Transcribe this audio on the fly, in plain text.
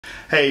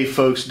Hey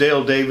folks,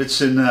 Dale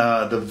Davidson,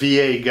 the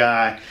VA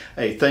guy.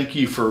 Hey, thank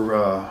you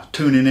for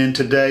tuning in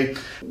today.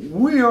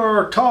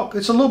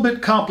 It's a little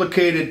bit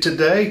complicated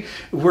today.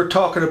 We're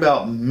talking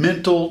about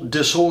mental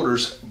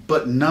disorders,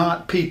 but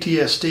not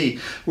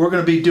PTSD. We're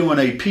going to be doing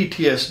a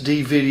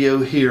PTSD video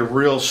here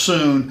real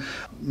soon.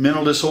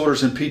 Mental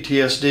disorders and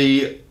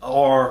PTSD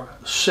are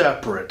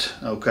separate,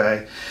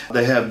 okay?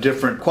 They have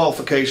different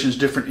qualifications,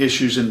 different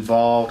issues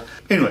involved.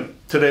 Anyway,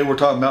 today we're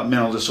talking about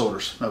mental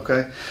disorders,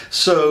 okay?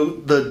 So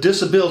the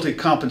disability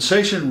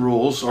compensation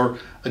rules, or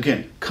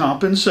again,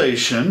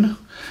 compensation,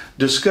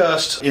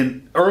 discussed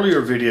in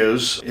earlier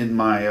videos in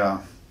my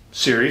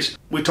series.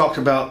 We talked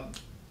about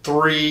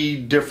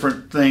 3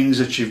 different things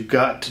that you've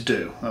got to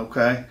do,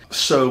 okay?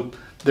 So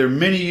there are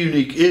many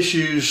unique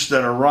issues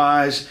that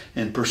arise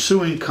in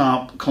pursuing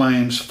comp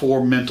claims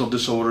for mental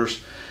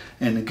disorders.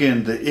 And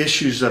again, the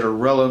issues that are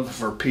relevant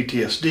for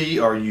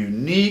PTSD are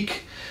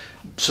unique.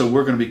 So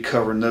we're going to be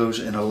covering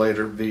those in a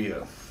later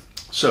video.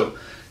 So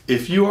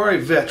if you are a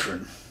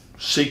veteran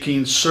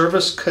seeking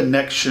service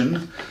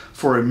connection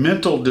for a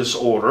mental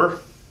disorder,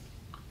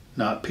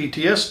 not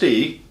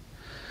PTSD,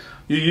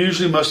 you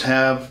usually must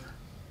have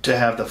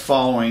the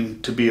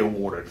following to be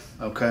awarded,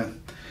 okay?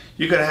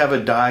 You got to have a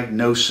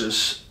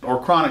diagnosis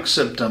or chronic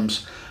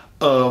symptoms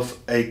of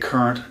a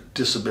current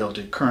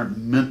disability, current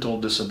mental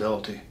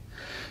disability.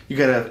 You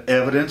got to have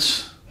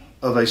evidence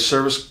of a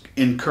service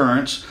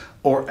incurrence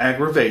or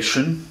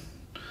aggravation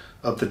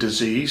of the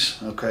disease,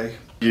 okay?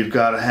 You've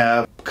got to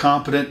have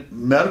competent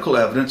medical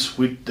evidence.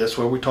 That's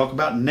where we talk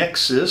about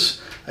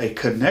nexus, a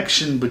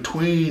connection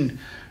between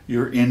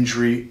your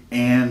injury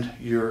and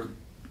your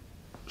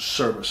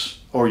service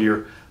or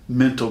your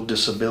mental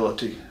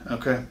disability,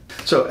 okay?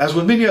 So as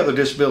with many other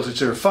disabilities,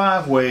 there are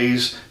 5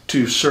 ways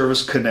to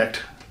service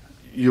connect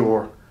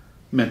your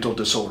mental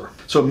disorder.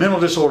 So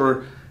mental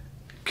disorder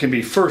can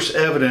be first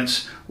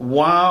evidence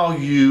while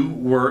you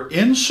were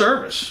in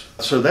service.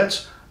 So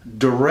that's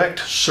direct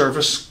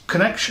service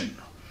connection.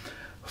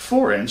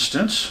 For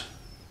instance,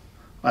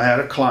 I had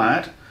a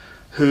client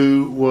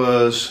who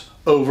was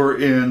over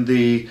in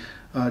the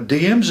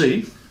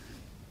DMZ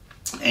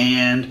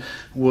and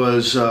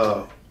was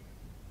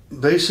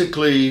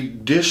basically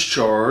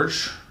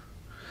discharged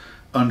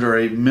under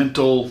a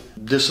mental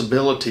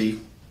disability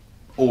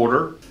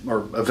order or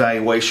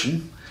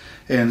evaluation.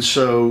 And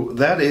so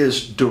that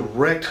is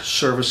direct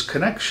service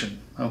connection,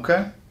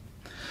 okay?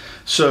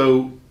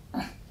 So,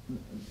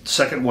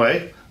 second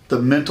way, the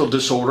mental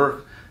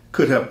disorder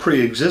could have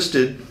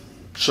pre-existed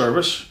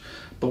service,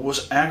 but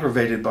was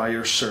aggravated by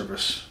your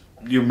service.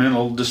 Your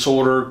mental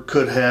disorder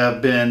could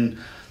have been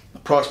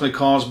approximately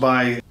caused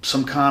by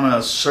some kind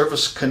of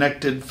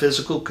service-connected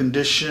physical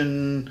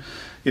condition,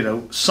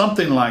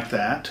 something like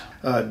that.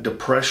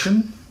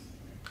 Depression,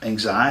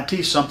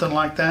 anxiety, something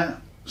like that.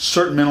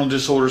 Certain mental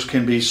disorders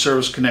can be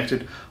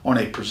service-connected on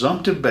a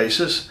presumptive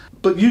basis,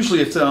 but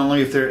usually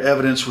only if they're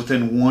evidenced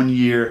within 1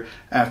 year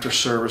after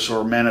service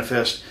or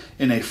manifest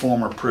in a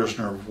former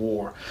prisoner of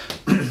war.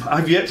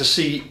 I've yet to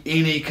see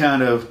any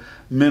kind of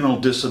mental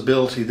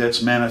disability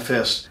that's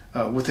manifest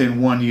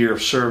within 1 year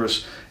of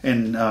service,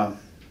 and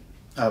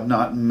I've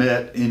not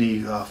met any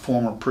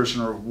former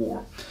prisoner of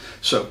war.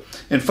 So,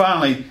 and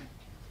finally,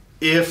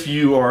 if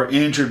you are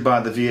injured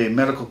by the VA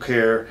medical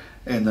care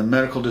and the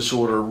medical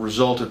disorder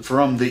resulted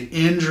from the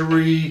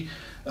injury,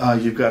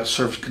 you've got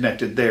service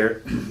connected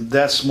there.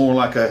 That's more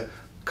like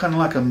kind of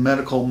like a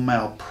medical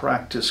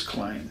malpractice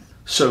claim.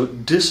 So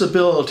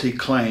disability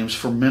claims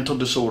for mental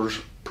disorders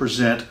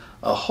present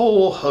a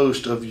whole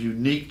host of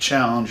unique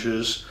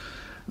challenges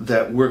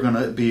that we're going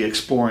to be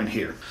exploring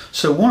here.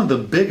 So one of the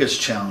biggest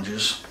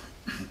challenges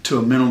to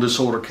a mental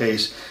disorder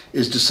case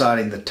is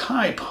deciding the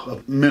type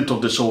of mental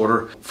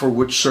disorder for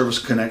which service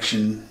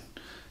connection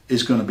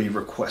is going to be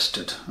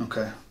requested,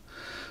 okay?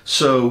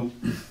 So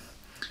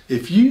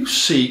if you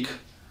seek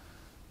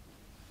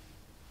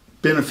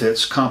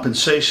benefits,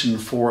 compensation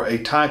for a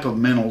type of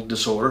mental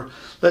disorder,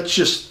 let's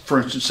just,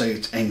 for instance, say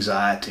it's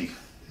anxiety,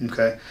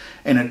 okay?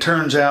 And it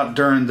turns out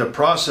during the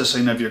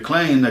processing of your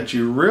claim that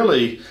you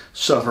really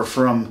suffer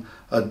from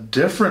a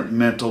different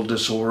mental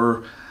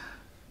disorder,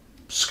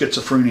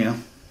 schizophrenia,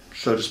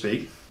 so to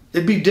speak.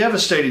 It'd be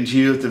devastating to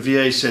you if the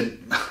VA said,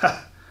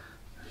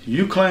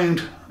 you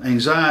claimed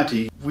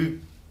anxiety, we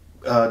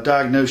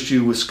diagnosed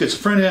you with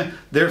schizophrenia,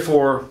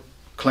 therefore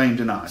claim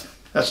denied.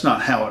 That's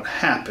not how it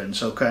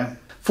happens, okay?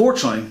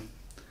 Fortunately,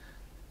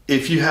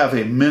 if you have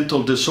a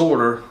mental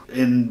disorder,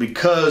 and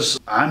because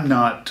I'm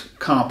not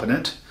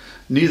competent,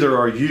 neither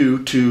are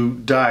you to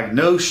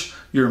diagnose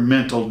your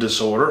mental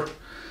disorder,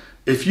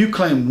 if you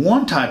claim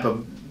one type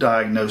of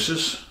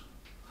diagnosis,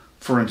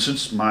 for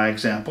instance, my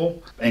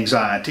example,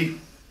 anxiety,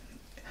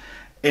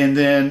 and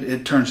then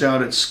it turns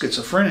out it's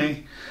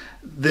schizophrenia,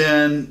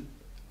 then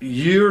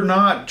you're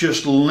not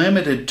just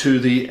limited to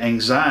the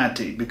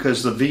anxiety,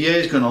 because the VA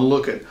is going to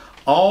look at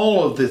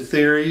all of the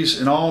theories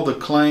and all the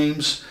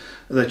claims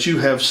that you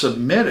have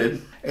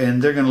submitted,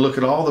 and they're going to look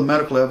at all the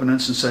medical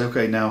evidence and say,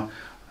 okay, now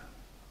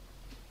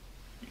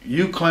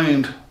you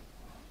claimed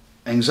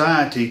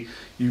anxiety,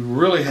 you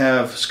really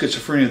have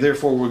schizophrenia,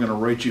 therefore we're going to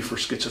rate you for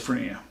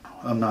schizophrenia.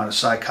 I'm not a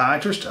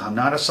psychiatrist, I'm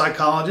not a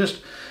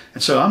psychologist,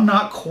 and so I'm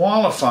not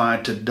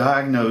qualified to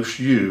diagnose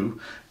you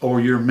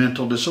or your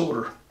mental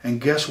disorder. And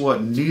guess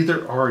what?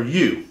 Neither are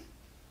you.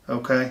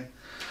 Okay?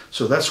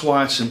 So that's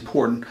why it's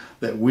important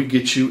that we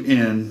get you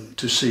in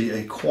to see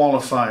a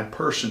qualified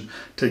person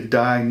to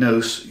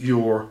diagnose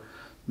your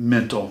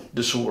mental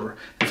disorder.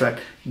 In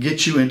fact,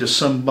 get you into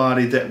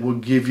somebody that will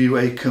give you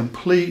a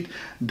complete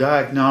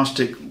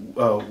diagnostic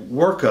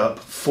workup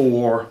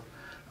for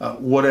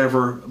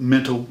whatever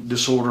mental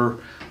disorder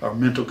or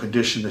mental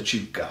condition that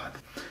you've got.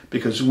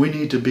 Because we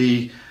need to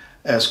be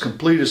as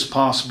complete as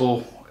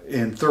possible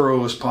and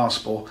thorough as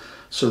possible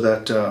so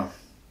that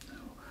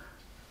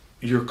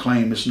your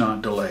claim is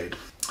not delayed.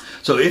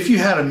 So if you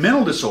had a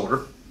mental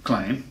disorder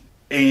claim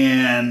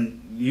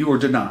and you were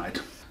denied,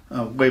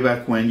 way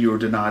back when you were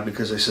denied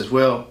because they said,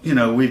 well, you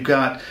know,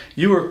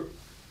 you were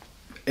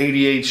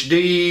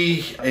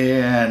ADHD,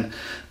 and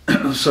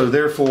so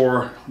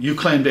therefore you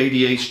claimed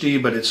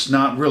ADHD, but it's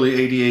not really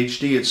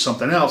ADHD, it's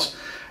something else.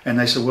 And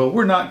they said, well,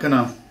 we're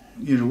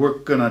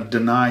gonna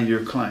deny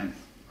your claim.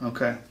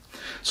 Okay.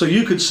 So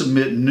you could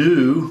submit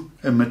new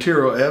and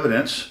material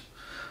evidence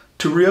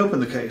to reopen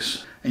the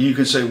case. And you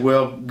can say,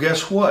 well,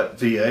 guess what,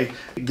 VA?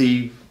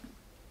 The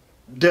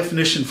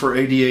definition for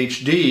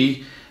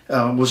ADHD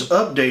was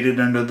updated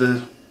under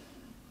the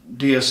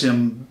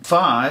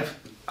DSM-5.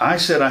 I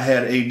said I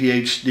had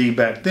ADHD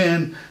back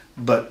then,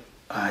 but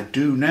I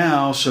do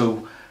now,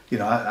 so you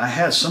know I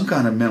had some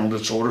kind of mental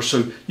disorder.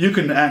 So you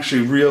can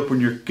actually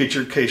get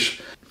your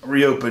case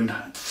reopened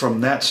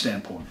from that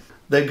standpoint.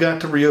 They've got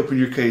to reopen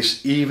your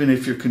case even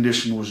if your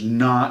condition was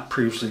not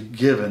previously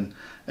given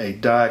a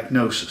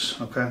diagnosis.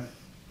 Okay.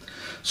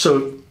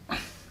 So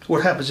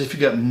what happens if you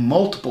got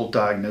multiple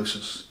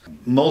diagnoses,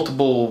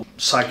 multiple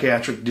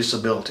psychiatric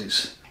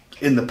disabilities?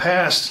 In the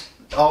past,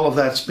 all of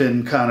that's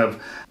been kind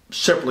of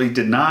separately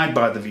denied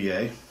by the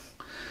VA,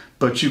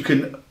 but you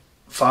can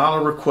file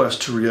a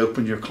request to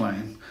reopen your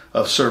claim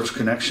of service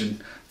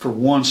connection for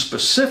one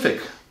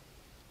specific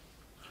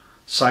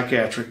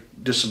psychiatric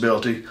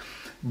disability,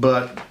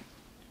 but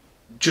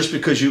just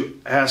because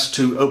you asked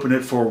to open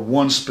it for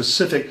one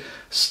specific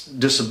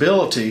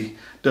disability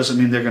doesn't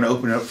mean they're going to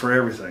open it up for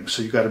everything.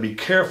 So you've got to be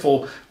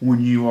careful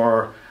when you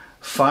are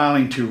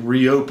filing to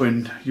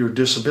reopen your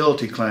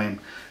disability claim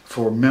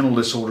for mental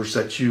disorders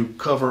that you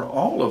cover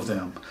all of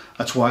them.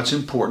 That's why it's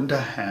important to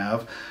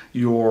have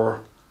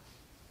your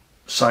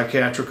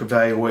psychiatric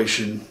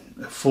evaluation,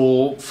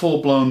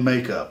 full-blown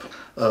makeup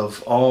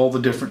of all the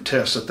different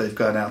tests that they've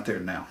got out there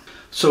now.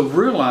 So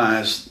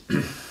realize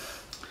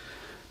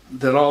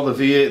that all the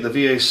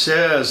VA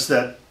says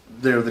that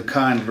they're the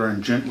kinder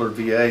and gentler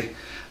VA,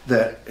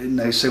 and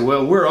they say,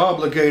 well, we're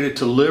obligated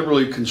to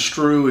liberally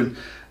construe and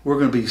we're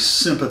going to be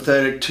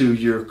sympathetic to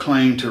your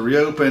claim to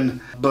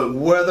reopen, but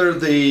whether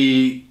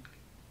the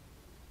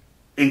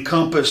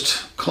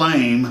encompassed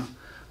claim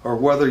or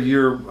whether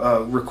your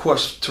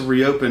request to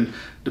reopen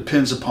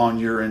depends upon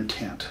your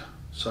intent.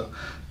 So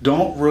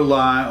don't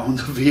rely on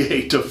the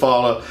VA to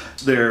follow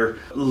their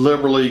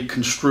liberally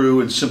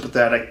construe and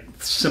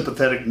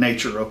sympathetic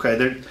nature.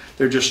 Okay,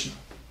 they're just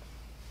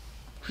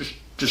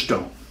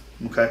don't.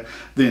 Okay,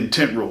 the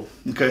intent rule.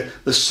 Okay,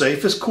 the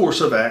safest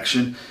course of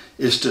action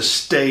is to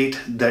state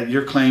that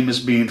your claim is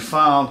being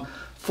filed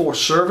for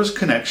service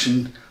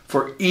connection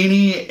for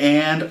any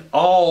and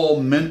all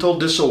mental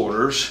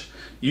disorders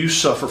you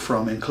suffer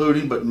from,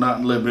 including but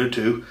not limited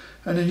to,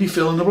 and then you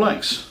fill in the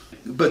blanks.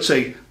 But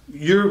say,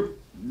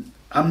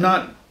 I'm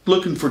not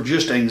looking for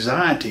just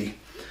anxiety,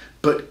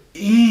 but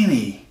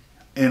any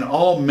and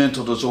all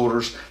mental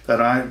disorders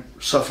that I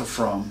suffer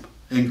from,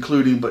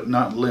 including but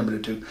not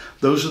limited to.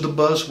 Those are the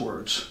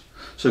buzzwords.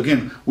 So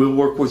again, we'll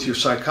work with your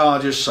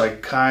psychologist,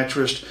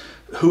 psychiatrist,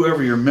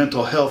 whoever your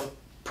mental health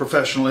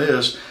professional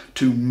is,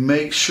 to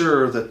make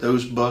sure that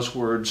those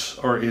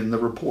buzzwords are in the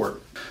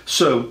report.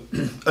 So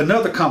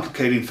another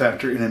complicating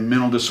factor in a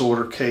mental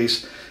disorder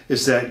case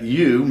is that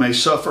you may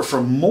suffer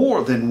from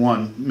more than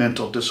one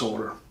mental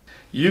disorder.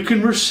 You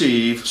can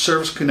receive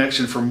service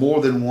connection for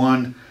more than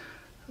one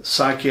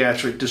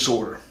psychiatric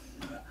disorder,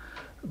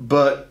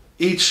 but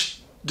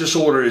each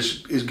disorder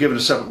is given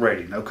a separate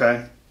rating,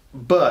 okay?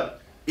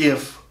 But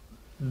if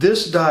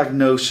this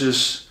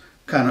diagnosis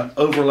kind of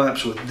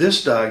overlaps with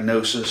this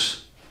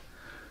diagnosis,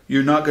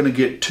 you're not going to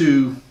get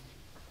two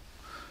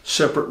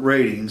separate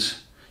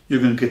ratings. You're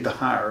going to get the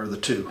higher of the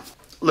two.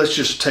 Let's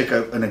just take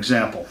an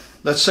example.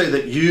 Let's say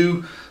that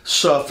you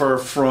suffer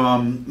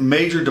from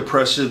major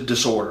depressive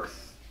disorder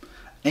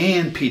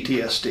and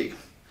PTSD.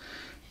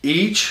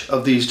 Each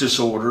of these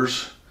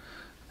disorders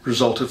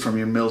resulted from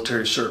your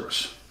military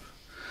service,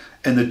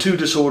 and the two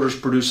disorders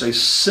produce a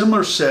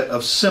similar set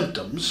of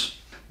symptoms.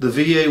 The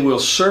VA will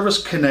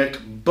service connect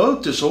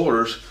both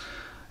disorders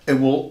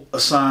and will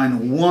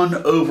assign one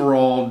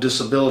overall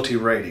disability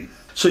rating.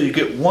 So you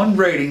get one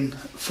rating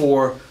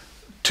for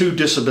two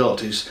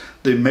disabilities,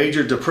 the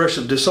major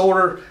depressive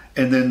disorder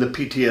and then the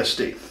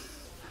PTSD.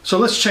 So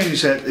let's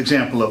change that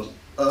example up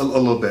a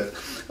little bit.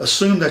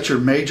 assume that your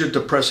major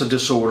depressive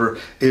disorder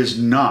is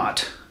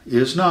not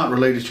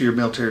related to your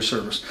military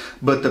service,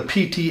 but the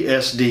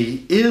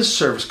PTSD is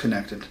service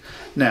connected.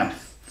 Now,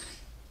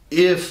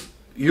 if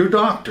your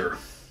doctor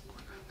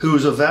who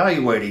is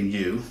evaluating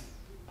you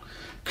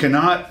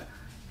cannot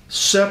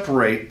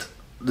separate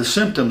the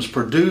symptoms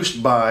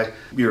produced by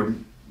your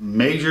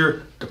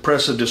major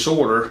depressive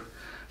disorder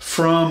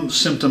from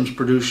symptoms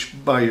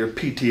produced by your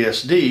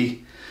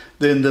PTSD,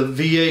 then the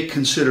VA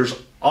considers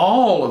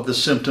all of the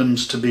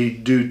symptoms to be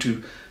due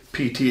to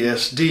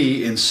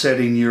PTSD in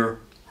setting your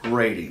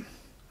rating.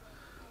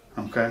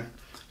 Okay?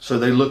 So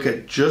they look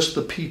at just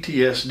the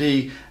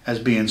PTSD as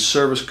being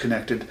service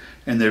connected,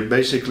 and they're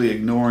basically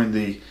ignoring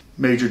the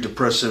major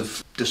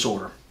depressive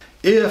disorder.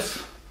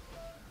 If,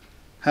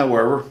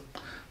 however,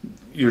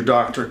 your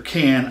doctor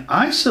can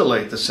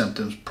isolate the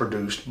symptoms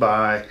produced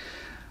by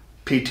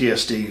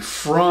PTSD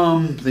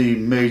from the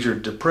major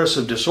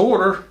depressive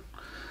disorder,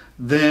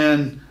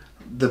 then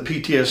the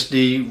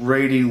PTSD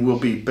rating will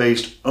be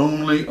based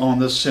only on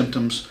the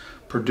symptoms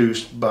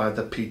produced by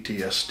the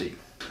PTSD.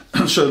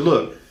 So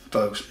look,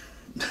 folks,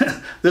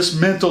 this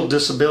mental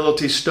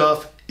disability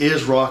stuff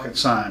is rocket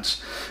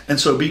science. And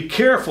so be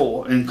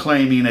careful in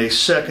claiming a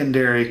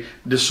secondary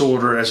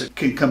disorder, as it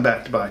can come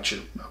back to bite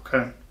you,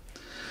 okay?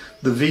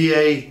 The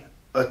VA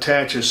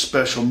attaches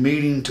special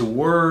meaning to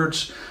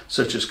words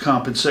such as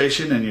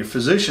compensation, and your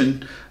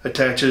physician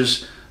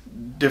attaches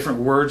different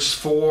words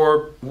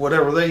for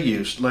whatever they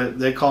use.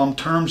 They call them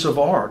terms of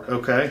art,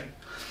 okay?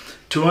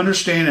 To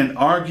understand and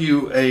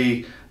argue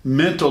a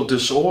mental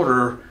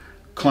disorder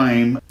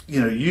claim,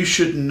 you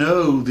should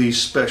know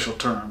these special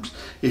terms.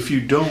 If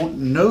you don't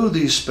know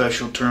these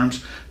special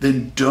terms,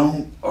 then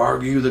don't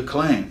argue the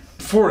claim.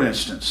 For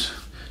instance,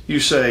 you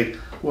say,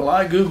 well,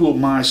 I Googled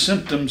my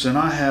symptoms and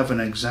I have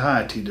an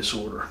anxiety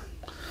disorder,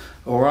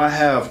 or I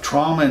have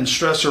trauma and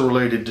stressor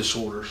related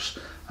disorders,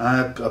 I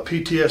have a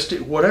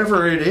PTSD,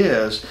 whatever it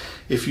is.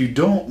 If you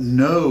don't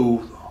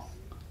know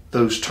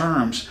those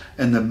terms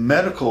and the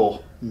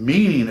medical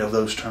meaning of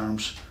those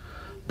terms,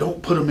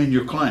 don't put them in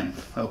your claim,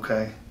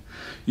 okay?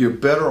 You're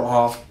better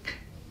off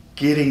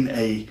getting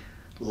a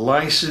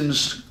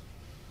licensed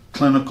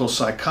clinical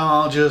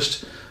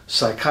psychologist,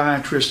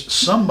 psychiatrist,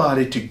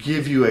 somebody to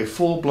give you a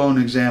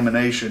full-blown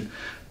examination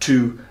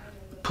to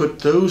put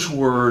those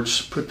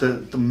words, put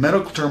the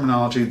medical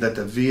terminology that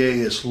the VA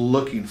is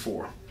looking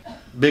for.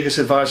 Biggest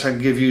advice I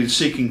can give you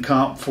seeking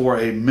comp for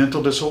a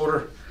mental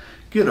disorder,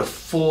 get a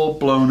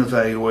full-blown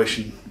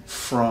evaluation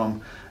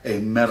from a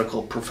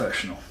medical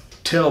professional.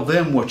 Tell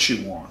them what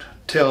you want.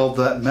 Tell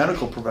that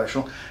medical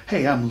professional,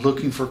 hey, I'm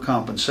looking for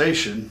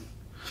compensation.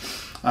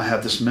 I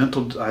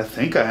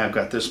think I have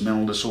got this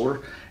mental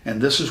disorder,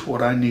 and this is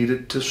what I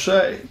needed to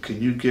say.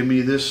 Can you give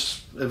me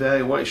this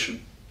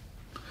evaluation?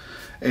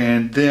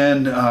 And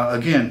then,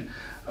 again,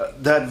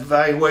 that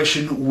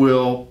evaluation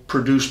will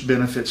produce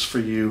benefits for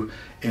you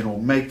and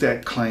will make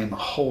that claim a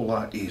whole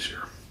lot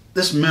easier.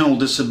 This mental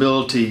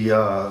disability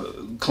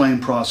claim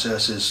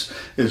process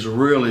is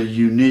really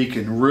unique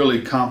and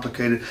really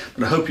complicated,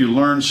 but I hope you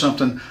learned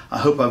something. I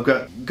hope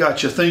I've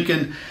got you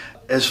thinking.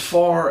 As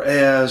far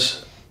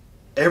as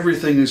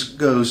everything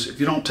goes, if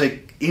you don't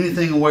take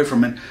anything away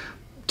from it,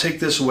 take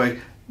this away,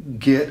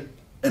 get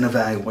an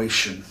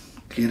evaluation.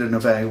 Get an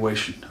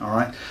evaluation, all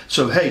right?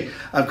 So, hey,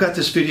 I've got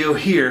this video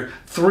here,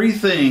 3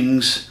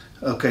 things,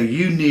 okay,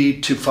 you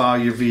need to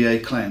file your VA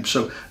claim.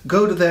 So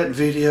go to that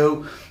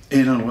video,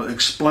 and it'll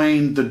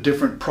explain the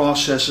different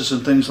processes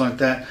and things like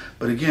that.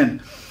 But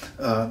again,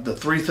 the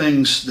 3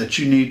 things that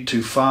you need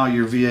to file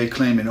your VA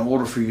claim in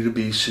order for you to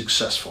be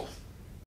successful.